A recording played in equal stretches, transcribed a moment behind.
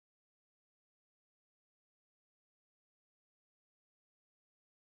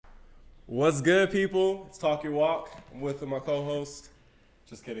What's good, people? It's Talk Your Walk. I'm with my co-host.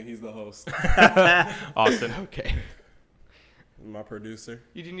 Just kidding, he's the host. Austin. Okay. My producer.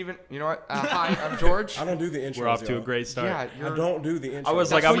 You didn't even, you know what? Hi, I'm George. I don't do the intros. We're off to a great start. Yeah, I don't do the intros. I was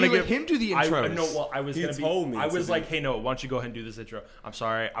That's like, I'm why gonna you give let him do the intros. I was He gonna told me I to was do like, it. hey Noah, why don't you go ahead and do this intro? I'm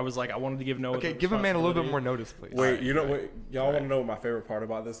sorry. I was like, I wanted to give Noah. Okay, the give a man a little bit responsibility. more notice, please. Wait, Alright, you know alright. what? Y'all want to know what my favorite part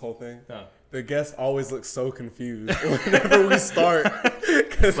about this whole thing? Huh. The guests always look so confused whenever we start.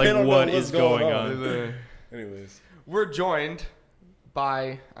 Because Like, they don't what know what's is going on? on? Anyways. We're joined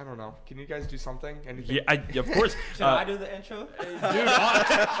by, I don't know. Can you guys do something? Anything? Yeah, of course. Should I do the intro? Dude,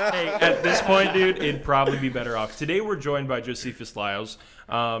 hey, at this point, dude, it'd probably be better off. Today, we're joined by Josephus Lyles.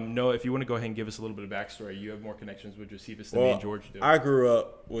 Noah, if you want to go ahead and give us a little bit of backstory, you have more connections with Josephus than me and George do. I grew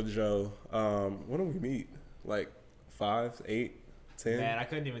up with Joe. When did we meet? Like 5, 8, 10? Man, I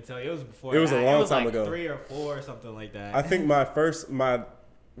couldn't even tell you. It was before. It was a that. long it was time like ago. 3 or 4 or something like that. I think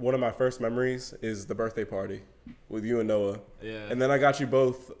one of my first memories is the birthday party with you and Noah. Yeah. And then I got you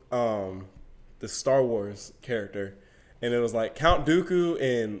both the Star Wars character. And it was like Count Dooku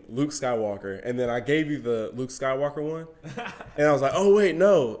and Luke Skywalker. And then I gave you the Luke Skywalker one. And I was like, oh, wait,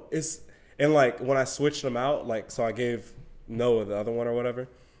 no. And like when I switched them out, like, so I gave Noah the other one or whatever.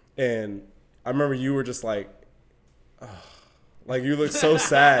 And I remember you were just like, like you look so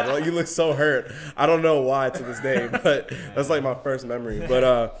sad. Like you look so hurt. I don't know why to this day, but that's like my first memory.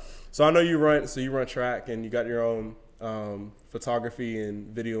 But so I know you run track and you got your own photography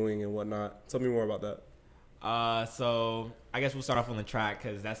and videoing and whatnot. Tell me more about that. So I guess we'll start off on the track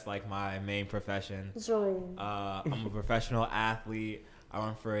because that's like my main profession. I'm a professional athlete. I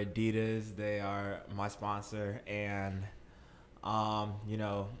run for Adidas. They are my sponsor, and you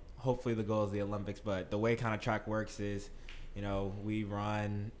know, hopefully the goal is the Olympics. But the way kind of track works is, you know, we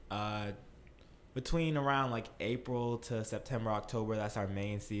run between around like April to September, October. That's our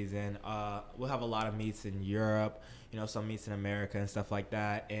main season. We'll have a lot of meets in Europe, you know, some meets in America and stuff like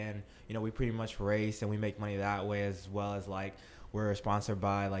that. And, you know, we pretty much race and we make money that way, as well as like we're sponsored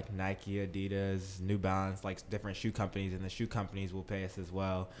by like Nike, Adidas, New Balance, like different shoe companies, and the shoe companies will pay us as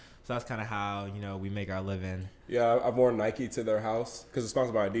well. So that's kind of how, you know, we make our living. Yeah, I've worn Nike to their house because it's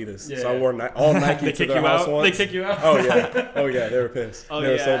sponsored by Adidas. Yeah. So I wore all Nike They to kick their you house out? once. They kick you out? Oh yeah, they were pissed. Oh,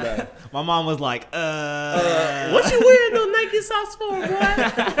 they were so yeah. mad. My mom was like, What you wearing those Nike socks for, boy?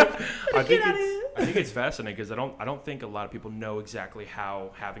 I think it's fascinating because I don't think a lot of people know exactly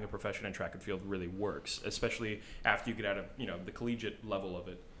how having a profession in track and field really works, especially after you get out of, you know, the collegiate level of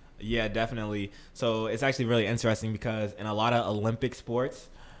it. Yeah, definitely. So it's actually really interesting because in a lot of Olympic sports,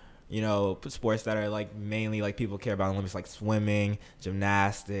 you know, sports that are like mainly like people care about Olympics, like swimming,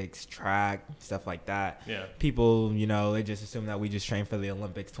 gymnastics, track, stuff like that. Yeah. People, you know, they just assume that we just train for the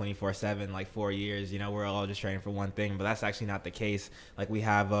Olympics 24/7, like 4 years. You know, we're all just training for one thing, but that's actually not the case. Like we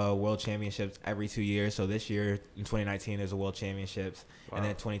have World Championships every 2 years. So this year in 2019, there's a World Championships, and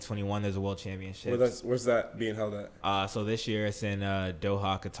then 2021 there's a World Championships. Where's that being held at? So this year it's in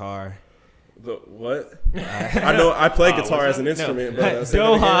Doha, Qatar. The what? I know I play guitar as an instrument, but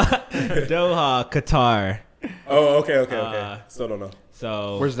Doha, Qatar. Oh, okay. Still don't know.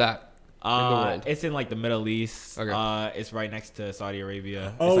 So Where's that? In the world? It's in like the Middle East. Okay. It's right next to Saudi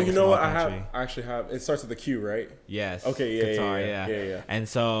Arabia. Oh, it's like you a know small what? country. I actually have. It starts with a Q, right? Yes. Okay. Qatar, Yeah. And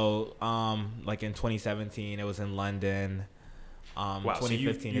so, like in 2017, it was in London. Wow,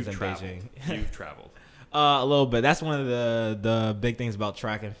 2015 is in traveled. Beijing. You've traveled. A little bit. That's one of the big things about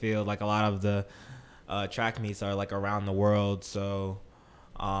track and field. Like a lot of the track meets are like around the world. So,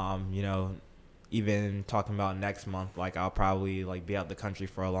 you know, even talking about next month, like I'll probably like be out the country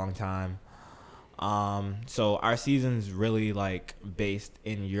for a long time. So our season's really like based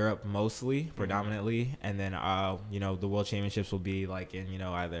in Europe mostly, predominantly, and then you know, the World Championships will be like in, you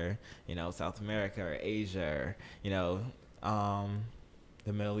know, either, you know, South America or Asia or, you know,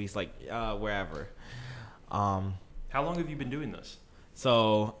 the Middle East, like wherever. How long have you been doing this?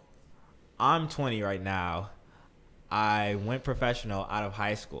 So I'm 20 right now. I went professional out of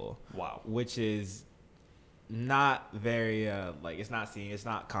high school. Wow. Which is not very like it's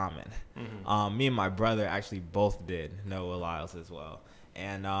not common. Mm-hmm. Me and my brother actually both did, Noah Lyles as well.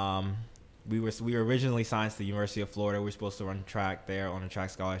 And we were originally signed to the University of Florida. We were supposed to run track there on a track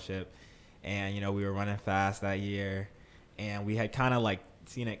scholarship. And, you know, we were running fast that year, and we had kind of like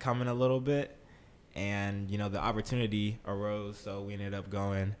seen it coming a little bit. And, you know, the opportunity arose, so we ended up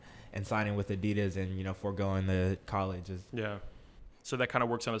going and signing with Adidas and, you know, foregoing the colleges. Yeah. So that kind of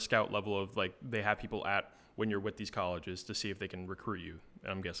works on a scout level of like they have people at when you're with these colleges to see if they can recruit you,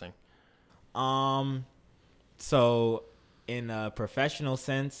 I'm guessing. So in a professional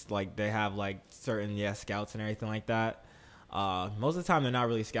sense, like they have like certain scouts and everything like that. Most of the time, they're not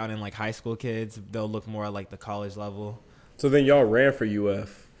really scouting like high school kids. They'll look more at like the college level. So then y'all ran for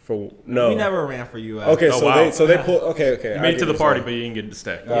UF for no? We never ran for UF. Okay, Oh, so wow. they pulled. Okay. You made it to the party, but you didn't get to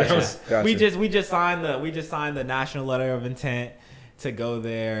stay. Gotcha. We just signed the national letter of intent to go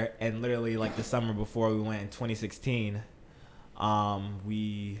there, and literally like the summer before we went in 2016,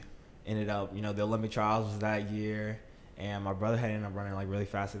 we ended up, the Olympic trials was that year. And my brother had ended up running like really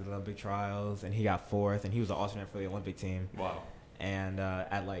fast at the Olympic trials, and he got 4th, and he was the alternate for the Olympic team. Wow. And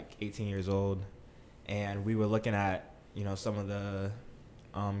at like 18 years old, and we were looking at some of the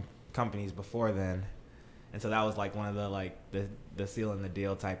companies before then, and so that was like one of the seal in the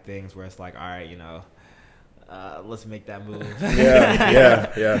deal type things where it's like, all right, let's make that move.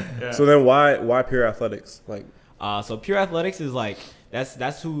 Yeah. So then why Pure Athletics? Like, so Pure Athletics is like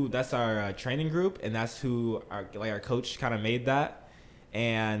that's our training group, and that's who our coach kind of made that.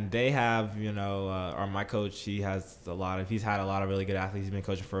 And they have or my coach, he's had a lot of really good athletes. He's been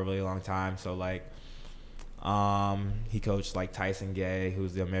coaching for a really long time. So like he coached like Tyson Gay,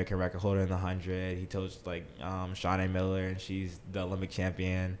 who's the American record holder in the 100. He coached like Shawnee Miller, and she's the Olympic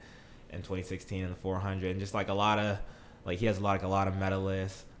champion in 2016 in the 400. And just like a lot of he has a lot of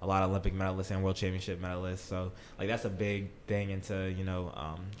medalists, a lot of Olympic medalists and world championship medalists. So like that's a big thing into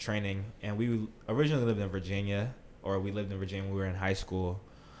training. And we originally lived in Virginia, we lived in Virginia when we were in high school.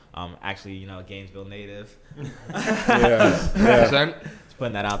 Actually, Gainesville native. Yeah. Just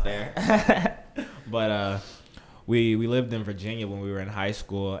putting that out there. But we lived in Virginia when we were in high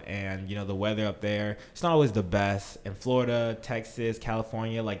school, and the weather up there, it's not always the best. In Florida, Texas,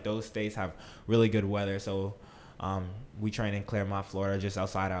 California, like those states have really good weather. So we train in Claremont, Florida, just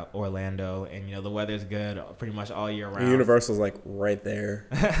outside of Orlando, and the weather's good pretty much all year round. Universal's like right there.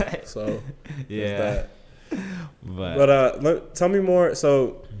 So yeah. But tell me more.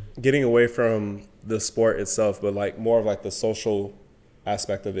 So getting away from the sport itself, but like more of like the social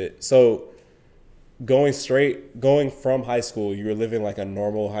aspect of it. So going from high school, you were living like a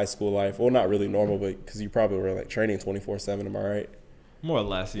normal high school life. Well, not really normal, but because you probably were like training 24/7. Am I right? More or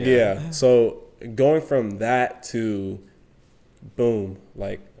less, yeah. Yeah. So going from that to boom,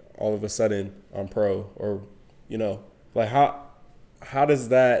 like all of a sudden I'm pro, or like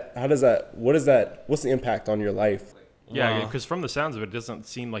what's the impact on your life? Yeah, because from the sounds of it, it doesn't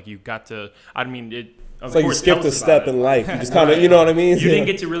seem like you got to. I mean, it's like you skipped a step in life. You just kind of, you know what I mean? You didn't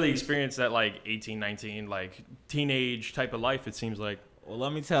get to really experience that like 18, 19, like teenage type of life, it seems like. Well,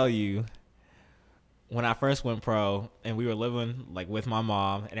 let me tell you, when I first went pro and we were living like with my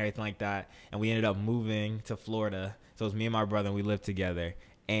mom and everything like that, and we ended up moving to Florida. So it was me and my brother, and we lived together.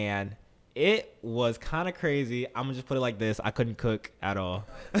 And it was kind of crazy. I'm going to just put it like this. I couldn't cook at all.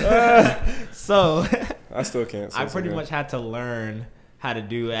 So I still can't. I pretty much had to learn how to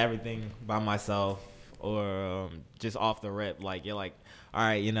do everything by myself, or just off the rip. Like, you're like, all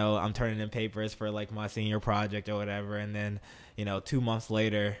right, I'm turning in papers for like my senior project or whatever. And then, 2 months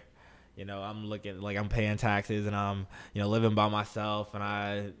later, I'm looking like I'm paying taxes, and I'm, living by myself, and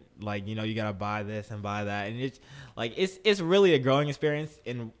I like, you got to buy this and buy that. And it's like, it's really a growing experience.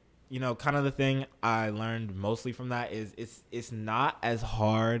 And, kind of the thing I learned mostly from that is it's not as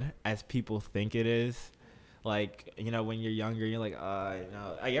hard as people think it is. Like, when you're younger, you're like,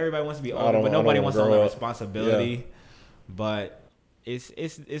 like everybody wants to be older, but nobody wants all the responsibility. Yeah. But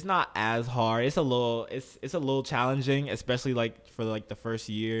it's not as hard. It's a little challenging, especially like for like the first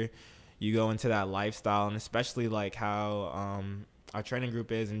year you go into that lifestyle, and especially like how our training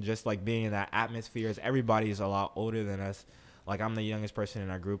group is, and just like being in that atmosphere, is everybody's a lot older than us. Like, I'm the youngest person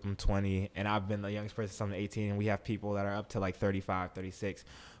in our group. I'm 20, and I've been the youngest person since I'm 18, and we have people that are up to like 35, 36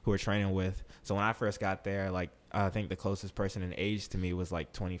 who we're training with. So when I first got there, like, I think the closest person in age to me was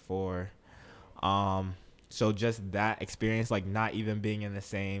like 24. So just that experience, like not even being in the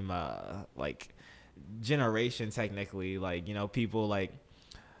same like generation technically, like, people like,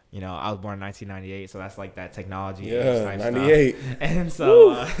 I was born in 1998, so that's like that technology age type 98 stuff. And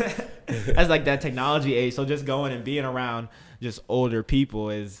so that's like that technology age. So just going and being around just older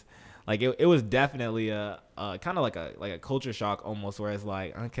people is like, it was definitely a kind of like a culture shock almost, where it's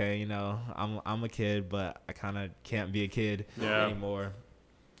like, okay, I'm a kid, but I kind of can't be a kid anymore.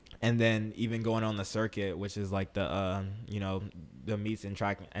 And then even going on the circuit, which is like the the meets and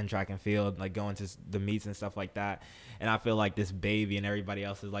track and field, like going to the meets and stuff like that. And I feel like this baby, and everybody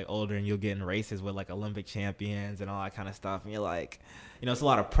else is like older, and you'll get in races with like Olympic champions and all that kind of stuff. And you're like, it's a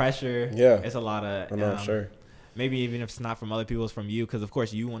lot of pressure. Yeah. It's a lot of, sure. Maybe even if it's not from other people, it's from you. Cause of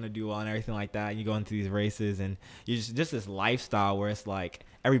course you want to do well and everything like that. And you go into these races, and you just this lifestyle where it's like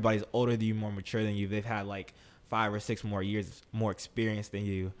everybody's older than you, more mature than you. They've had like 5 or 6 more years more experience than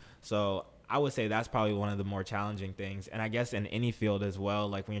you. So I would say that's probably one of the more challenging things. And I guess in any field as well,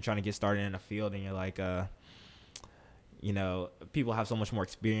 like when you're trying to get started in a field and you're like, you know, people have so much more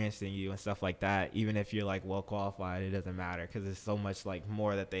experience than you and stuff like that. Even if you're like well qualified, it doesn't matter because there's so much like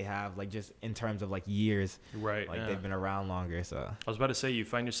more that they have, like just in terms of like years. Right. Like they've been around longer. So I was about to say, you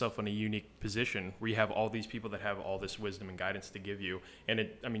find yourself in a unique position where you have all these people that have all this wisdom and guidance to give you. And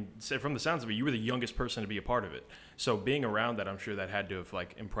it, I mean, from the sounds of it, you were the youngest person to be a part of it. So being around that, I'm sure that had to have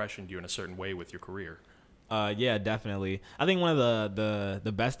like impressioned you in a certain way with your career. Yeah, definitely. I think one of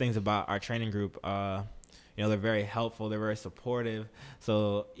the best things about our training group, you know, they're very helpful. They're very supportive.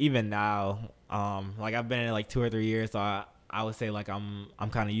 So even now, like I've been in it like 2 or 3 years, so I would say like I'm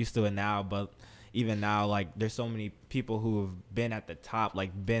kind of used to it now. But even now, like there's so many people who have been at the top,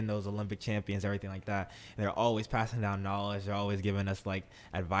 like been those Olympic champions, everything like that. And they're always passing down knowledge. They're always giving us like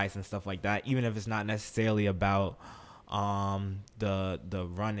advice and stuff like that, even if it's not necessarily about the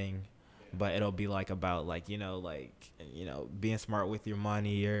running. But it'll be like about like, you know, being smart with your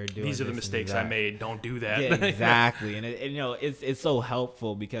money or doing these are the mistakes I made. Don't do that. Yeah, exactly. And you know, it's so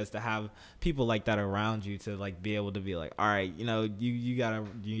helpful because to have people like that around you to like be able to be like, all right, you know, you gotta,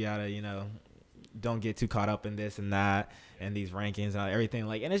 you know, don't get too caught up in this and that and these rankings and everything.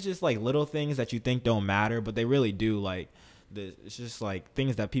 Like, and it's just like little things that you think don't matter, but they really do. Like, it's just like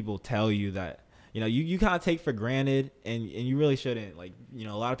things that people tell you that, you know, you kind of take for granted and you really shouldn't. Like, you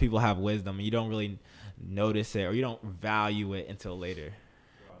know, a lot of people have wisdom and you don't really notice it or you don't value it until later.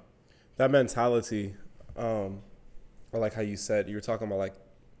 That mentality, or like how you said, you were talking about like,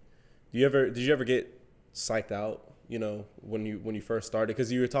 did you ever get psyched out, you know, when you first started?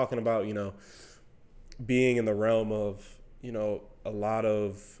 Because you were talking about, you know, being in the realm of, you know, a lot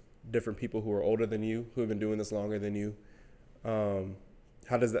of different people who are older than you, who have been doing this longer than you.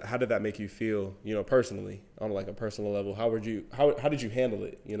 How did that make you feel, you know, personally, on like a personal level? How did you handle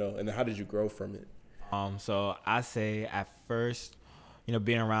it, you know, and how did you grow from it? So I say at first, you know,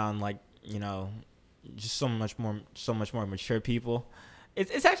 being around like, you know, just so much more mature people.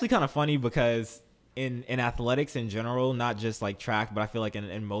 It's actually kind of funny because in athletics in general, not just like track, but I feel like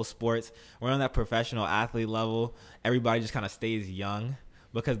in most sports, we're on that professional athlete level. Everybody just kind of stays young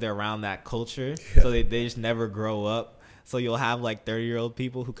because they're around that culture. Yeah. So they just never grow up. So you'll have like 30-year-old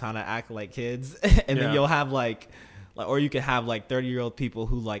people who kind of act like kids, and then you'll have like, or you can have like 30-year-old people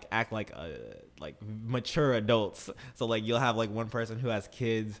who like act like mature adults. So like you'll have like one person who has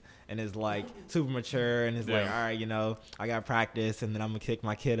kids and is like super mature and is like, all right, you know, I got practice and then I'm gonna kick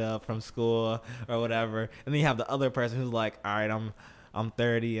my kid up from school or whatever. And then you have the other person who's like, all right, I'm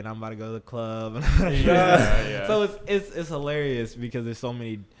 30 and I'm about to go to the club. So it's hilarious because there's so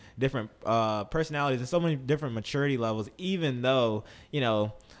many different personalities and so many different maturity levels, even though, you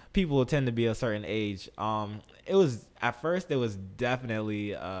know, people tend to be a certain age. It was at first, it was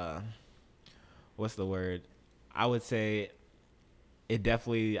definitely what's the word? I would say it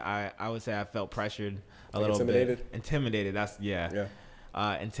definitely, I would say I felt pressured a little bit. Intimidated. That's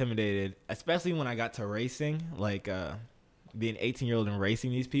intimidated, especially when I got to racing, like being 18-year-old and racing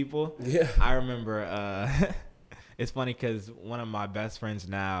these people. Yeah. I remember it's funny because one of my best friends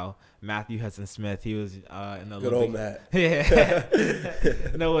now, Matthew Hudson Smith, he was in the good old Matt. Yeah.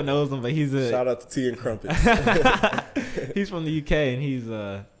 No one knows him, but he's a shout out to Tea and Crumpets. He's from the UK and he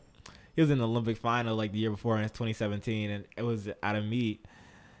was in the Olympic final like the year before in 2017, and it was at a meet,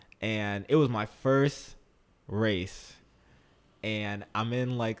 and it was my first race, and I'm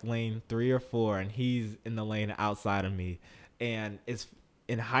in like lane 3 or 4, and he's in the lane outside of me, and it's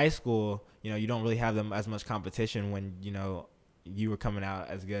in high school. You know, you don't really have them as much competition when, you know, you were coming out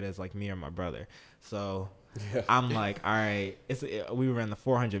as good as like me or my brother. So I'm like, all right, we were in the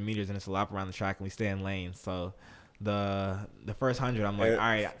 400 meters and it's a lap around the track and we stay in lanes. So the first 100, I'm like, all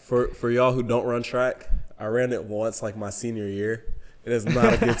right. For y'all who don't run track, I ran it once like my senior year. It is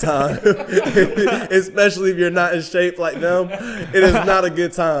not a good time, especially if you're not in shape like them. It is not a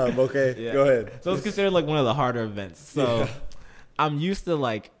good time. Okay, Go ahead. So it's considered like one of the harder events. So I'm used to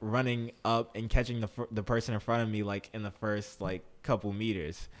like running up and catching the person in front of me like in the first like couple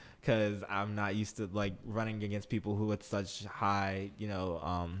meters, because I'm not used to like running against people who with such high, you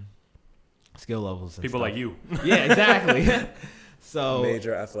know, skill levels. And people stuff. Like you. Yeah, exactly. So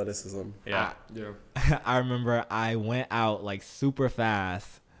major athleticism. I remember I went out like super fast,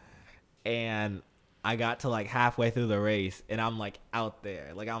 and I got to like halfway through the race, and I'm like out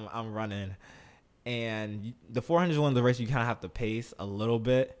there, like I'm running. And the 400 is one of the races you kind of have to pace a little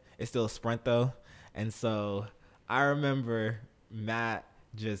bit. It's still a sprint though. And so I remember Matt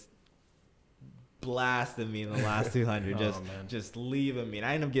just blasted me in the last 200, just leaving me. And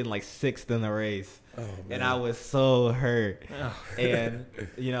I ended up getting like 6th in the race. and I was so hurt. And,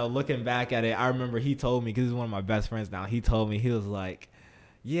 you know, looking back at it, I remember he told me, because he's one of my best friends now, he told me, he was like,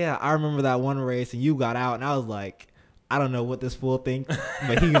 yeah, I remember that one race and you got out. And I was like, I don't know what this fool thinks,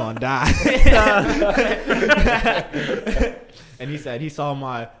 but he gonna die. And he said he saw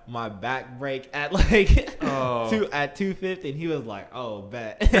my back break at like 250, and he was like, oh,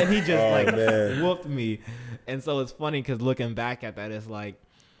 bet. And he just whooped me. And so it's funny because looking back at that, it's like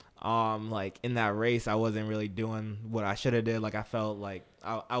in that race, I wasn't really doing what I should have did. Like I felt like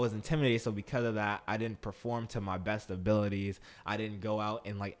I was intimidated. So because of that, I didn't perform to my best abilities. I didn't go out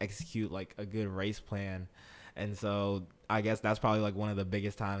and like execute like a good race plan. And so I guess that's probably like one of the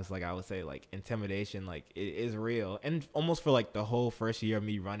biggest times, like I would say, like intimidation, like it is real. And almost for like the whole first year of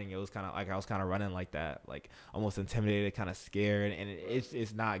me running, it was kind of like I was kind of running like that, like almost intimidated, kind of scared, and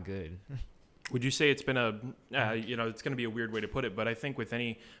it's not good. Would you say it's been a, it's going to be a weird way to put it, but I think with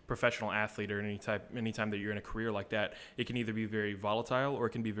any professional athlete or anytime that you're in a career like that, it can either be very volatile or it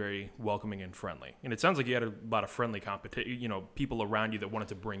can be very welcoming and friendly. And it sounds like you had a lot of friendly competition, people around you that wanted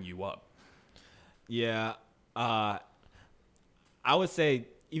to bring you up. Yeah. I would say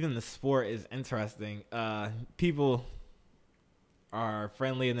even the sport is interesting. People are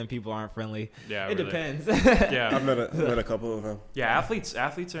friendly and then people aren't friendly. Yeah, it really depends. Yeah, I've met a couple of them. Yeah, athletes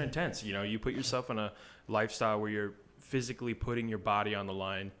are intense. You put yourself in a lifestyle where you're physically putting your body on the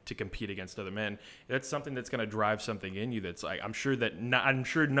line to compete against other men. That's something that's going to drive something in you. That's like I'm sure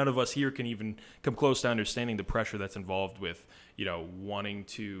none of us here can even come close to understanding the pressure that's involved with wanting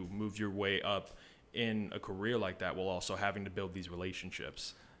to move your way up in a career like that while also having to build these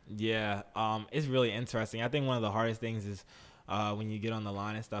relationships. Yeah, it's really interesting. I think one of the hardest things is when you get on the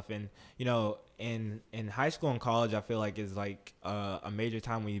line and stuff. And, in high school and college, I feel like is like a major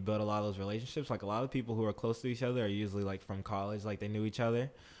time when you build a lot of those relationships. Like a lot of people who are close to each other are usually like from college, like they knew each other.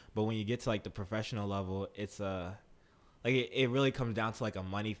 But when you get to like the professional level, it's like it really comes down to like a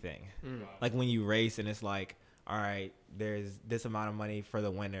money thing. Like when you race and it's like, all right, there's this amount of money for the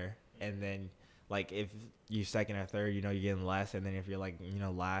winner. And then like if you're second or third, you're getting less. And then if you're like,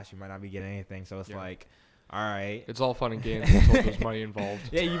 last, you might not be getting anything. So it's like, all right. It's all fun and games until there's money involved.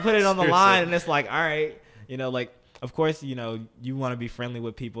 Yeah, you put it on the line and it's like, all right, like, of course, you want to be friendly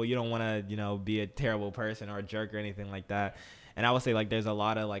with people. You don't want to, be a terrible person or a jerk or anything like that. And I would say like there's a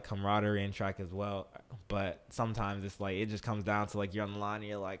lot of like camaraderie in track as well. But sometimes it's like it just comes down to like you're on the line and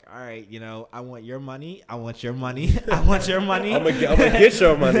you're like, all right, I want your money. I want your money. I want your money. I'm gonna get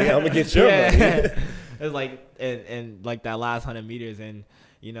your money. I'm gonna get your money. It's like and like that last 100 meters and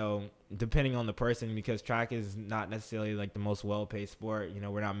depending on the person, because track is not necessarily like the most well-paid sport.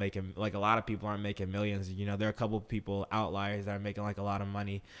 We're not making like a lot of people aren't making millions. There are a couple of people outliers that are making like a lot of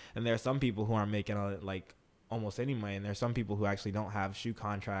money, and there are some people who aren't making like almost any money, and there's some people who actually don't have shoe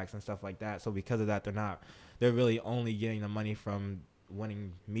contracts and stuff like that. So because of that, they're really only getting the money from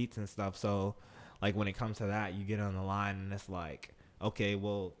winning meets and stuff. So like when it comes to that, you get on the line and it's like, okay,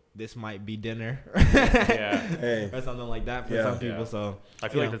 well, this might be dinner or something like that for some people. So I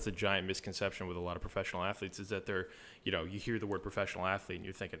feel like that's a giant misconception with a lot of professional athletes is that they're, you hear the word professional athlete and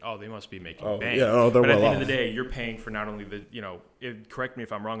you're thinking, oh, they must be making bank. But at the end of the day, you're paying for not only the, correct me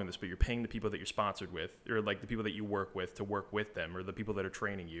if I'm wrong on this, but you're paying the people that you're sponsored with or like the people that you work with to work with them or the people that are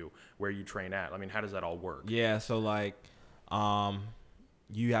training you where you train at. I mean, how does that all work? Yeah. So like,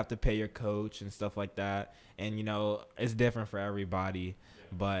 you have to pay your coach and stuff like that. And, it's different for everybody.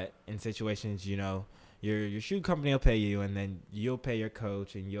 But in situations, your shoe company will pay you, and then you'll pay your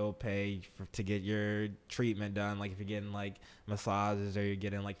coach, and you'll pay to get your treatment done. Like if you're getting like massages or you're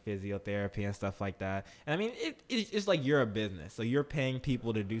getting like physiotherapy and stuff like that. And I mean, it's like you're a business, so you're paying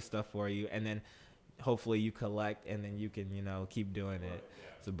people to do stuff for you, and then hopefully you collect, and then you can keep doing it.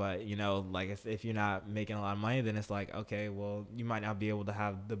 So, but like if you're not making a lot of money, then it's like, okay, well, you might not be able to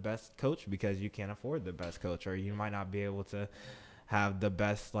have the best coach because you can't afford the best coach, or you might not be able to have the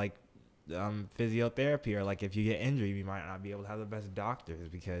best like physiotherapy, or like if you get injured, you might not be able to have the best doctors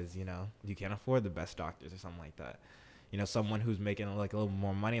because you can't afford the best doctors or something like that. Someone who's making like a little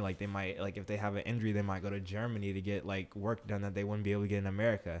more money, like they might, like if they have an injury, they might go to Germany to get like work done that they wouldn't be able to get in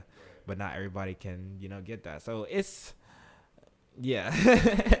America. But not everybody can get that. So it's it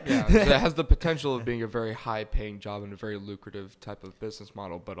has the potential of being a very high paying job and a very lucrative type of business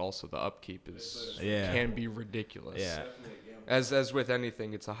model, but also the upkeep can be ridiculous. As with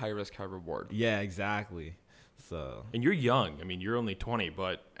anything, it's a high risk, high reward. Yeah, exactly. So, and you're young. I mean, you're only 20,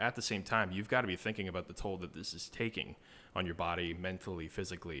 but at the same time, you've got to be thinking about the toll that this is taking on your body, mentally,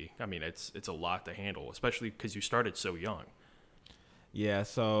 physically. I mean, it's a lot to handle, especially because you started so young. Yeah,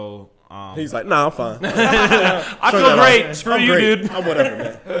 so he's like, nah, I'm fine. I feel great. Screw you, dude. I'm whatever,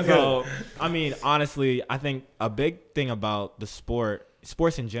 man. So I mean, honestly, I think a big thing about the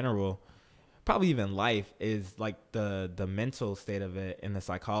sports in general, probably even life, is like the mental state of it and the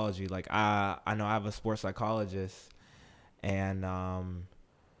psychology. Like I know I have a sports psychologist, and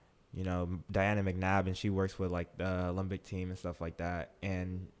you know, Diana McNabb, and she works with like the Olympic team and stuff like that.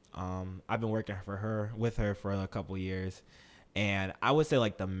 And I've been working with her for a couple years. And I would say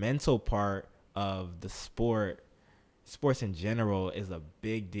like the mental part of the sports in general is a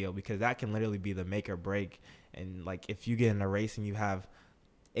big deal, because that can literally be the make or break. And like if you get in a race and you have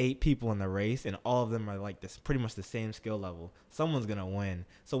 8 people in the race and all of them are like this pretty much the same skill level, someone's gonna win.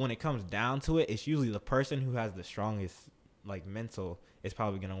 So when it comes down to it, it's usually the person who has the strongest like mental is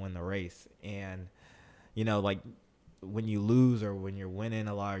probably gonna win the race. And you know, like when you lose or when you're winning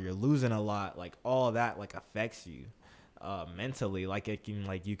a lot or you're losing a lot, like all that like affects you mentally. Like it can,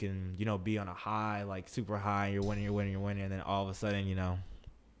 like you can, you know, be on a high, like super high, and you're winning, and then all of a sudden, you know,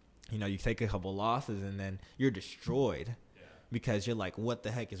 you take a couple losses and then you're destroyed because you're like, what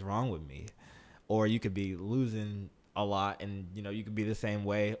the heck is wrong with me? Or you could be losing a lot and, you know, you could be the same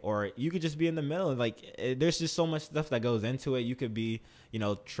way, or you could just be in the middle. Like there's just so much stuff that goes into it. You could be, you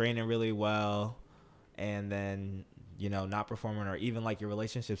know, training really well and then, you know, not performing, or even like your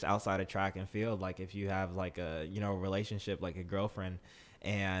relationships outside of track and field. Like if you have like a, you know, relationship, like a girlfriend,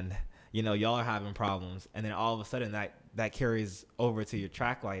 and, you know, y'all are having problems, and then all of a sudden that carries over to your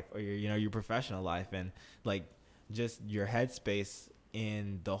track life or your, you know, your professional life, and like just your headspace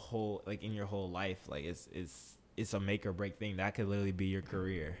in the whole, like in your whole life. Like it's a make or break thing. That could literally be your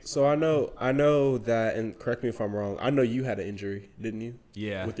career. So I know that, and correct me if I'm wrong, I know you had an injury, didn't you?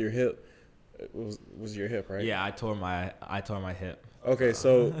 Yeah. With your hip. It was your hip, right? Yeah, I tore my hip. Okay,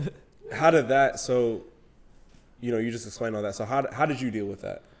 so how did that, so, you know, you just explained all that. So how did you deal with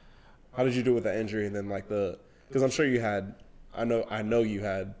that? How did you deal with that injury? And then like because I'm sure you had, I know you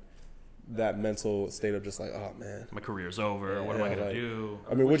had that mental state of just like, oh man, My career's over. Yeah, what am I gonna do?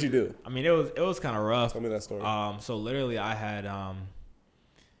 I mean, what'd you do? I mean, it was kind of rough. Tell me that story. So literally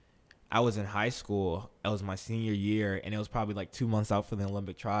I was in high school. It was my senior year, and it was probably like 2 months out for the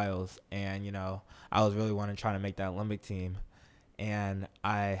Olympic trials. And, you know, I was really trying to make that Olympic team. And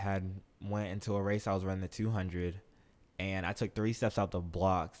I had went into a race. I was running the 200, and I took 3 steps out the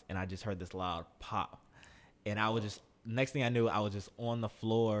blocks, and I just heard this loud pop. And I was just, next thing I knew, I was just on the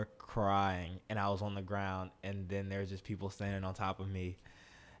floor crying, and I was on the ground. And then there was just people standing on top of me.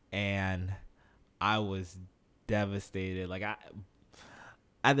 And I was devastated. Like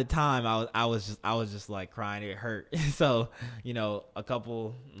at the time, I was just like crying. It hurt. So, you know, a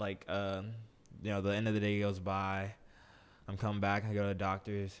couple, like, you know, the end of the day goes by. I'm coming back. I go to the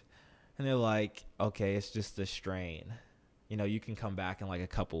doctors, and they're like, okay, it's just a strain. You know, you can come back in like a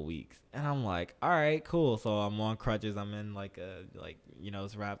couple weeks. And I'm like, all right, cool. So I'm on crutches. I'm in like you know,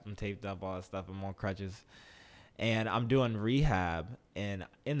 it's wrapped and taped up, all that stuff. I'm on crutches, and I'm doing rehab. And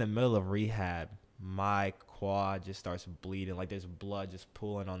in the middle of rehab, my quad just starts bleeding. Like there's blood just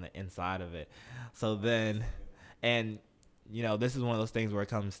pooling on the inside of it. So then, and you know, this is one of those things where it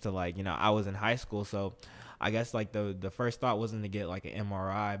comes to like, you know, I was in high school, so I guess like the first thought wasn't to get like an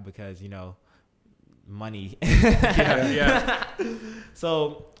MRI because, you know, money. Yeah.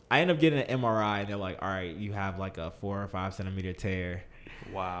 So I end up getting an MRI, and they're like, all right, you have like a 4 or 5 centimeter tear.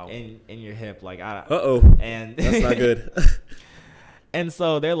 Wow. In your hip. Like and that's not good. And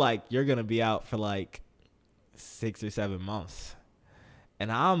so they're like, you're going to be out for like 6 or 7 months.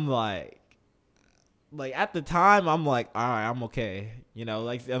 And I'm like at the time, I'm like, all right, I'm okay. You know,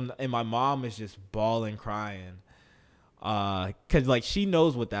 like, and my mom is just bawling, crying. Cause like she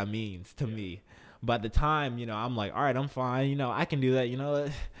knows what that means to me. But at the time, you know, I'm like, all right, I'm fine. You know, I can do that. You know,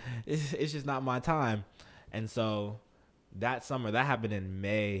 it's just not my time. And so that summer, that happened in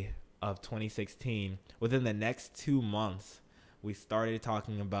May of 2016. Within the next 2 months, we started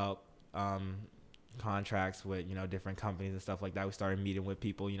talking about contracts with, you know, different companies and stuff like that. We started meeting with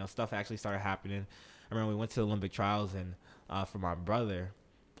people. You know, stuff actually started happening. I remember we went to the Olympic trials, and for my brother,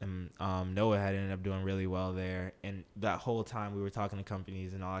 and Noah had ended up doing really well there. And that whole time we were talking to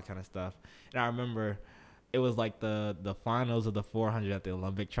companies and all that kind of stuff. And I remember it was like the finals of the 400 at the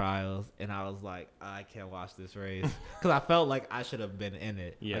Olympic trials, and I was like, I can't watch this race because I felt like I should have been in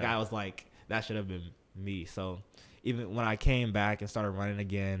it. Yeah. Like I was like, that should have been me. So even when I came back and started running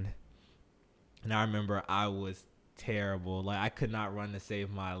again, and I remember I was terrible. Like I could not run to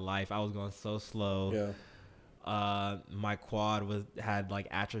save my life. I was going so slow. Yeah. My quad had like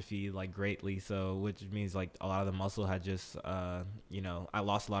atrophied like greatly, so which means like a lot of the muscle had just you know, I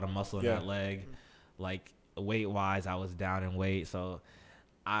lost a lot of muscle in that leg. Like weight-wise, I was down in weight, so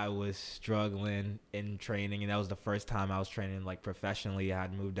I was struggling in training, and that was the first time I was training like professionally. I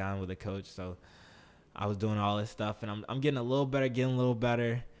had moved down with a coach, so I was doing all this stuff, and I'm getting a little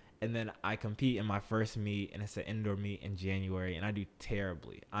better, and then I compete in my first meet, and it's an indoor meet in January, and I do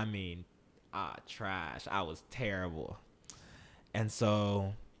terribly. I mean, trash. I was terrible. And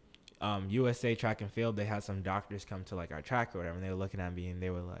so USA Track and Field, they had some doctors come to like our track or whatever, and they were looking at me, and they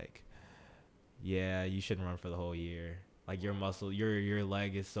were like, yeah, you shouldn't run for the whole year. Like your muscle, your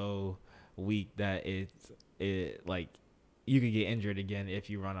leg is so weak that it like you could get injured again if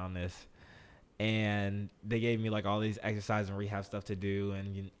you run on this. And they gave me like all these exercise and rehab stuff to do,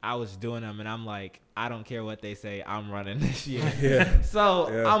 and I was doing them, and I'm like, I don't care what they say, I'm running this year. Yeah. So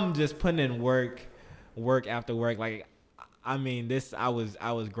yeah. I'm just putting in work after work. Like, I mean, I was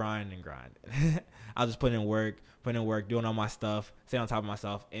grinding. I was just putting in work, doing all my stuff, staying on top of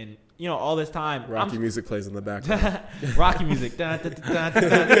myself, and all this time, Rocky music plays in the background. Rocky music, dun, dun, dun, dun,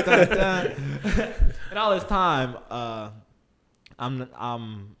 dun, dun, dun. And all this time,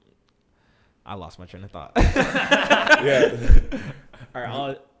 I lost my train of thought. Yeah. All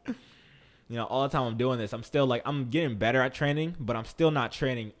right. All the time I'm doing this, I'm still like, I'm getting better at training, but I'm still not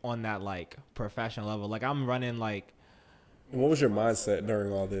training on that like professional level. Like I'm running like. What was your mindset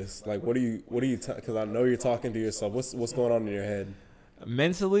during all this? Like, what do you? Because I know you're talking to yourself. What's going on in your head?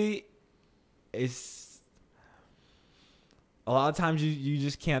 Mentally, it's a lot of times you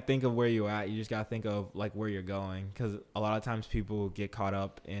just can't think of where you're at. You just gotta think of like where you're going, because a lot of times people get caught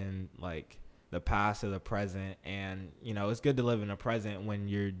up in like the past or the present, and it's good to live in the present when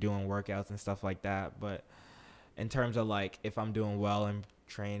you're doing workouts and stuff like that. But in terms of like if I'm doing well in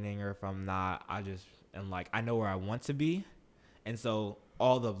training or if I'm not, I just am like, I know where I want to be, and so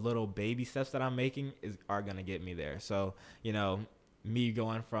all the little baby steps that I'm making are gonna get me there. So me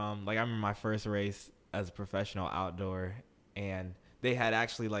going from like, I remember my first race as a professional outdoor, and they had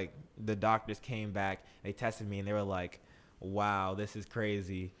actually like the doctors came back, they tested me, and they were like, wow, this is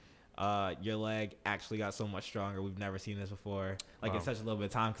crazy. Your leg actually got so much stronger. We've never seen this before. Like, wow. In such a little bit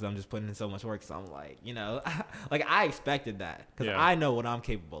of time, because I'm just putting in so much work. So I'm like, like I expected that, because I know what I'm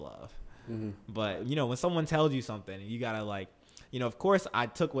capable of. Mm-hmm. But, when someone tells you something, you got to like, of course I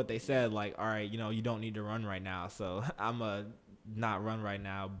took what they said, like, all right, you don't need to run right now. So I'm a not run right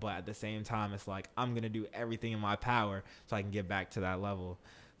now. But at the same time, it's like, I'm going to do everything in my power so I can get back to that level.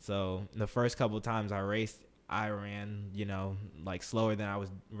 So the first couple of times I raced, I ran, like slower than I was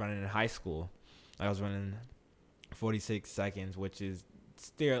running in high school. I was running 46 seconds, which is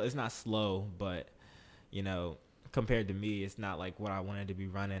still, it's not slow, but, compared to me, it's not like what I wanted to be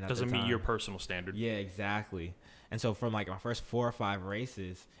running at the time. Doesn't meet your personal standard. Yeah, exactly. And so from like my first 4 or 5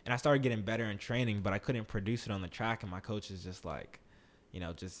 races, and I started getting better in training, but I couldn't produce it on the track, and my coach is just like,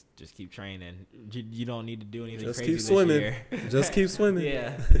 just keep training. You don't need to do anything just crazy keep swimming. this year. Just keep swimming.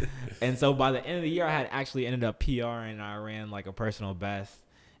 Yeah. And so by the end of the year, I had actually ended up PRing, and I ran like a personal best,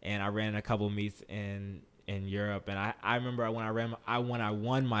 and I ran a couple meets in Europe. And I remember when I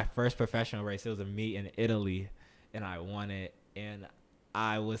won my first professional race, it was a meet in Italy, and I won it. And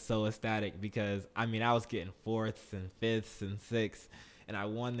I was so ecstatic because, I was getting 4th and 5th and 6th, and I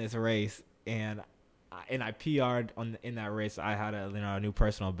won this race, and I PR'd in that race. I had a new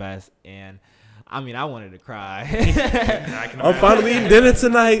personal best, and I wanted to cry. I'm finally eating dinner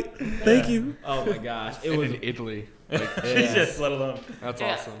tonight. Thank you. Oh my gosh, it was in Italy. Jesus, let alone. That's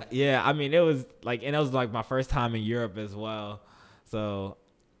awesome. Yeah, it was like, and it was like my first time in Europe as well. So,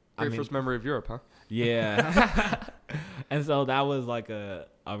 Great first memory of Europe, huh? Yeah. And so that was like a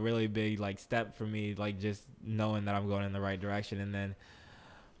really big like step for me, like just knowing that I'm going in the right direction. And then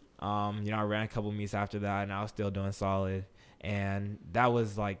I ran a couple meets after that, and I was still doing solid. And that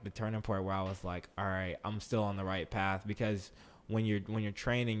was like the turning point where I was like, all right, I'm still on the right path, because when you're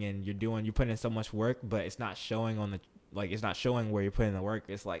training and you're putting in so much work, but it's not showing it's not showing where you're putting the work.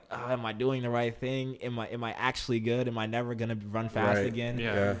 It's like, am I doing the right thing? Am I actually good? Am I never gonna run fast again?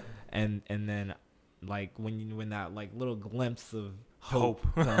 Yeah. And then like when that like little glimpse of hope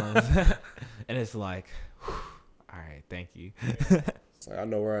comes, and it's like, whew, all right, thank you. I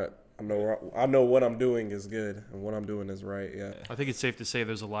know what I'm doing is good, and what I'm doing is right. Yeah. I think it's safe to say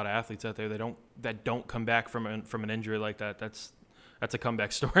there's a lot of athletes out there that don't come back from an injury like that. That's a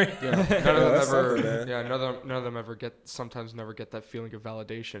comeback story. Yeah. None of them ever get that feeling of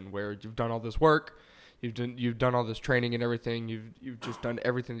validation where you've done all this work, you've done all this training and everything, you've just done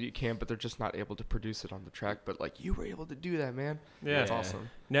everything that you can, but they're just not able to produce it on the track. But like, you were able to do that, man. Yeah, that's awesome.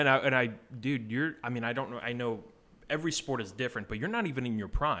 I don't know. I know every sport is different, but you're not even in your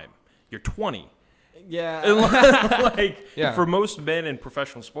prime. You're 20. Yeah. For most men in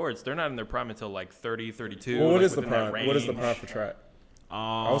professional sports, they're not in their prime until like 30, 32. Well, what like is the prime? What is the prime for track?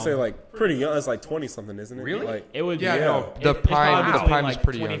 I would say like pretty young. It's like 20 something, isn't it? Really? Like, It would be. Yeah, no, the It's prime probably is like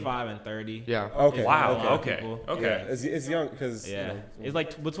pretty young. 25 and 30. Yeah. Okay. Wow. Okay. Okay. Yeah, it's young because Yeah, it's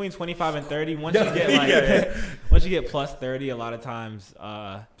like between 25 and 30. Once you get like, once you get plus 30, a lot of times,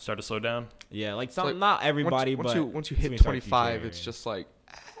 Start to slow down. yeah, like some, like, not everybody, once but you hit when start 25, future, it's just like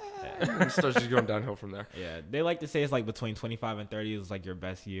it starts just going downhill from there. yeah. They like to say it's like between 25 and 30 is like your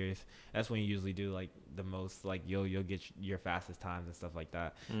best years. That's when you usually do like the most, like you'll get your fastest times and stuff like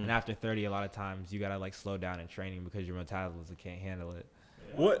that. And after 30, a lot of times you gotta like slow down in training because your metabolism can't handle it.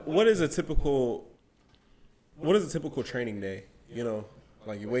 what is a typical training day? You know,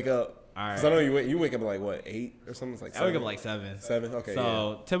 like you wake up. All right. Cause I know you wake up at like what, 8 or something. It's like I wake up like 7. 7. Okay.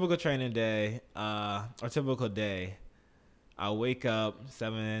 So typical training day, or typical day, I'll wake up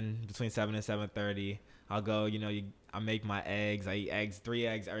between 7 and 7:30. I'll go, I make my eggs. I eat 3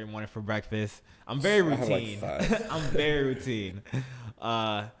 eggs every morning for breakfast. I'm very routine. I have like 5. I'm very routine.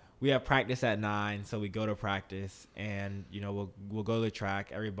 We have practice at 9, so we go to practice, and we'll go to the track.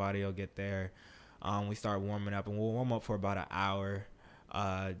 Everybody will get there. We start warming up, and we'll warm up for about an hour.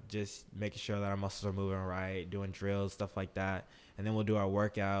 Just making sure that our muscles are moving right, doing drills, stuff like that, and then we'll do our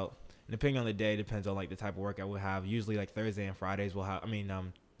workout. And depending on the day, depends on like the type of workout we'll have. Usually like Tuesdays and Fridays we'll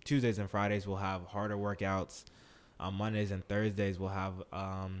have harder workouts. Mondays and Thursdays we'll have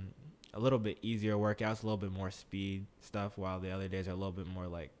a little bit easier workouts, a little bit more speed stuff, while the other days are a little bit more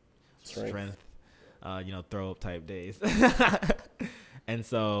like strength, throw up type days. And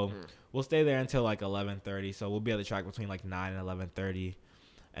so we'll stay there until like 11:30. So we'll be at the track between like 9 and 11:30.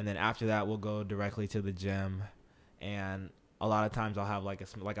 And then after that, we'll go directly to the gym. And a lot of times I'll have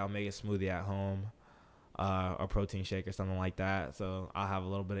I'll make a smoothie at home, or protein shake or something like that. So I'll have a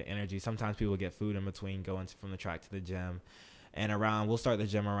little bit of energy. Sometimes people get food in between going from the track to the gym. And we'll start the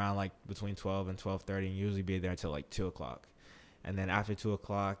gym around like between 12 and 12:30, and usually be there until like 2 o'clock. And then after 2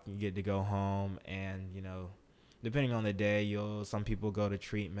 o'clock, you get to go home, and depending on the day, some people go to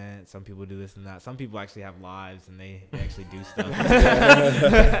treatment, some people do this and that. Some people actually have lives and they actually do stuff.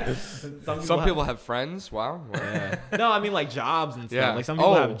 Some people have friends. Wow. Yeah. No, I mean like jobs and stuff. Yeah. Like some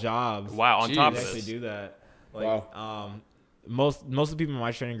people have jobs. Wow, on top of They this. actually do that. Like, Wow. Most of the people in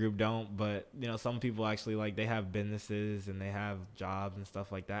my training group don't, but some people actually like they have businesses and they have jobs and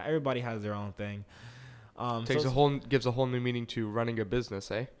stuff like that. Everybody has their own thing. Gives a whole new meaning to running a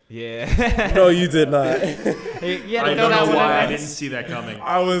business, eh? Yeah. No, you did not. Yeah, I don't know why I didn't see that coming.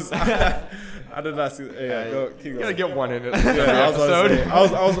 I did not see. Yeah, keep You going. gotta get one in it. Yeah, I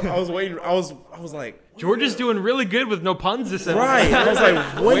was waiting. I was like, George is doing really good with no puns this episode. right. I was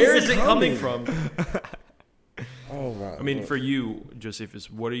like, Where is it coming from? Oh wow. I mean, for you,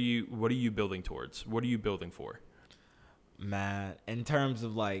 Josephus, what are you building towards? What are you building for? Man, in terms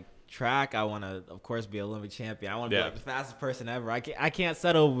of like track, I want to, of course, be Olympic champion. I want to be like the fastest person ever. I can't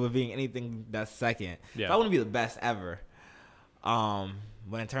settle with being anything that's second. Yeah. So I want to be the best ever. But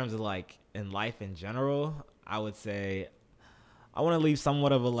in terms of like in life in general, I would say I want to leave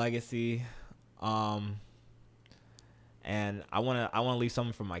somewhat of a legacy. And I want to leave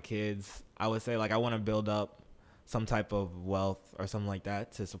something for my kids. I would say like I want to build up some type of wealth or something like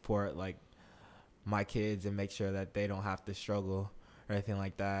that to support like my kids and make sure that they don't have to struggle or anything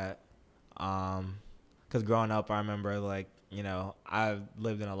like that. Because growing up, I remember like, I've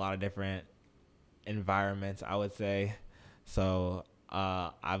lived in a lot of different environments, I would say. So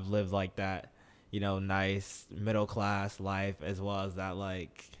I've lived like that, nice middle class life, as well as that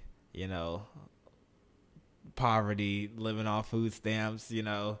like, poverty, living off food stamps,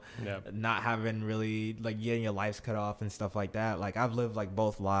 not having really like getting your lives cut off and stuff like that. Like I've lived like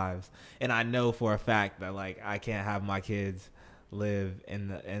both lives, and I know for a fact that like I can't have my kids live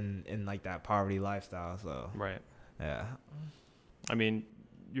in like that poverty lifestyle. So Right. yeah. I mean,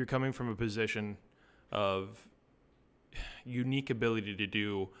 you're coming from a position of unique ability to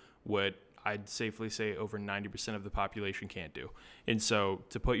do what I'd safely say over 90% of the population can't do. And so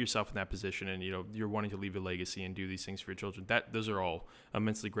to put yourself in that position and, you're wanting to leave a legacy and do these things for your children, those are all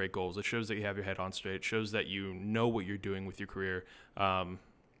immensely great goals. It shows that you have your head on straight. It shows that you know what you're doing with your career.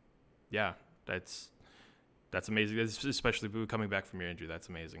 Yeah, that's amazing. Especially coming back from your injury. That's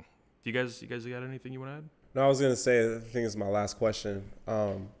amazing. Do you guys got anything you want to add? No, I was gonna say, I think it's my last question.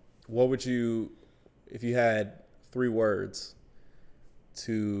 What would you, if you had 3 words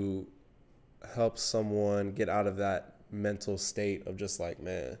to help someone get out of that mental state of just like,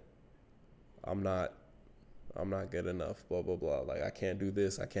 man, I'm not good enough, blah blah blah, like I can't do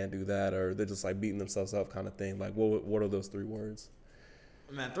this, I can't do that, or they're just like beating themselves up kind of thing, like what are those 3 words?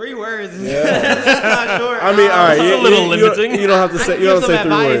 Man, 3 words. Yeah. That's not short. I mean, all right, It's a little limiting. You don't have to say. You don't have to say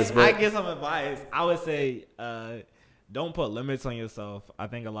 3 words. I But give some advice. I would say, don't put limits on yourself. I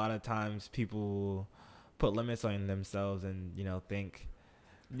think a lot of times people put limits on themselves and think.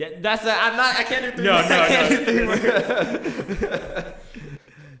 That's I can't do 3 words. I can't do 3 words.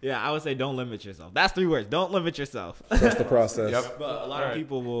 Yeah, I would say don't limit yourself. That's 3 words. Don't limit yourself. trust the process. Yep. But a lot of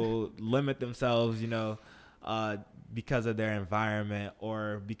people will limit themselves, because of their environment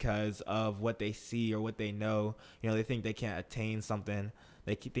or because of what they see or what they know. They think they can't attain something.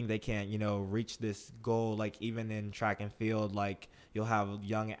 They think they can't, reach this goal. Like even in track and field, like you'll have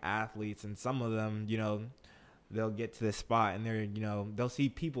young athletes and some of them, they'll get to this spot and they're, they'll see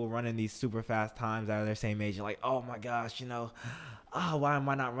people running these super fast times out of their same age. Like, oh my gosh, why am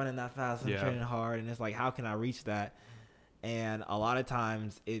I not running that fast? I'm training hard. And it's like, how can I reach that? And a lot of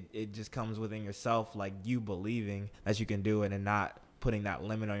times it just comes within yourself, like you believing that you can do it and not putting that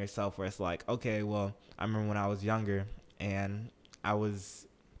limit on yourself where it's like, okay, well, I remember when I was younger and I was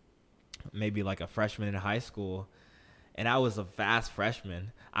maybe like a freshman in high school and I was a fast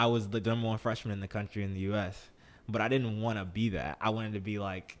freshman. I was the number 1 freshman in the country in the U.S., but I didn't want to be that. I wanted to be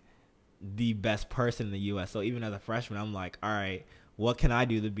like the best person in the U.S. So even as a freshman, I'm like, all right, what can I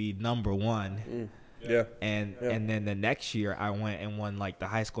do to be number 1? Yeah. And then the next year I went and won like the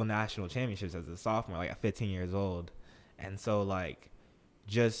high school national championships as a sophomore, like at 15 years old. And so like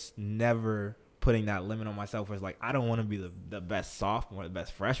just never putting that limit on myself where it's like, I don't want to be the best sophomore, the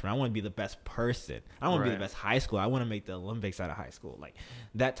best freshman. I want to be the best person. I want to be the best high school. I want to make the Olympics out of high school. Like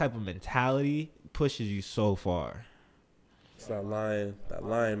that type of mentality pushes you so far. It's that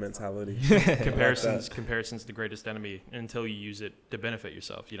lion mentality. Comparison's the greatest enemy until you use it to benefit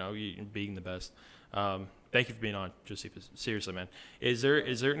yourself. Being the best. Thank you for being on, Josephus. Seriously, man. Is there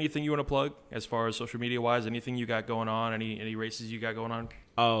anything you want to plug as far as social media wise? Anything you got going on? Any races you got going on?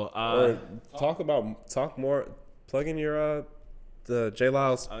 Or talk more. Plug in your the J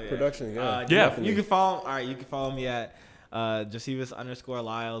Lyles production. Yeah. You can follow. All right, you can follow me at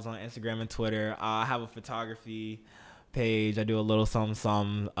Josephus_Lyles on Instagram and Twitter. I have a photography page. I do a little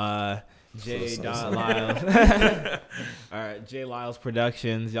something. J.Lyles. All right, J Lyles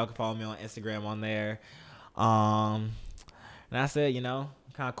Productions. Y'all can follow me on Instagram on there. And that's it.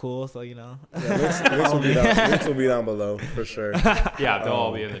 Kind of cool. So links will be down below for sure. Yeah, they'll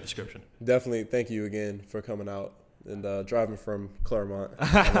all be in the description. Definitely. Thank you again for coming out and driving from Claremont.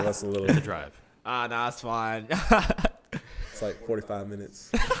 I know that's a little. It's a drive. Nah, it's fine. It's like 45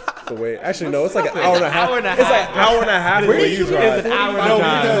 minutes. Wait, actually no, it's like an hour and a half. It's like an hour and a half the way you drive. It's an hour and a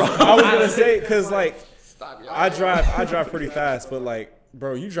half. I was gonna say because like I drive pretty fast, but like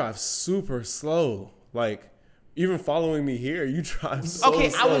bro, you drive super slow. Like even following me here, you drive so slow.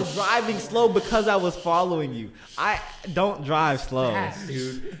 I was driving slow because I was following you. I don't drive slow,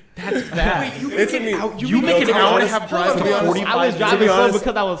 dude. That's fast. You make an hour and a half drive to 45. I was driving slow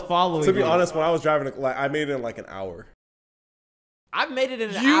because I was following you. To be honest, when I was driving, like I made it in like an hour. I've made it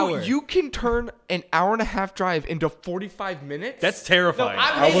in an hour. You can turn an hour and a half drive into 45 minutes? That's terrifying.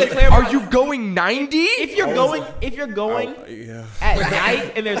 Are you going 90? If you're going at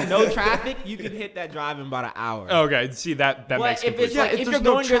night and there's no traffic, you can hit that drive in about an hour. Okay, see that makes complete sense. If you're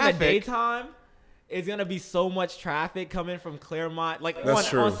going during the daytime, it's gonna be so much traffic coming from Claremont. Like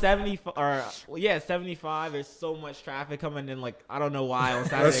on 75. There's so much traffic coming in. Like I don't know why on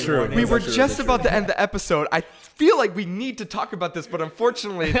Saturday. That's true. Morning. We were just about to end the episode. I feel like we need to talk about this, but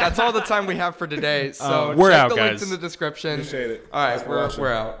unfortunately, that's all the time we have for today. So we're check out, the guys. links in the description. Appreciate it. All right,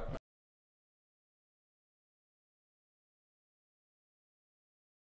 we're out.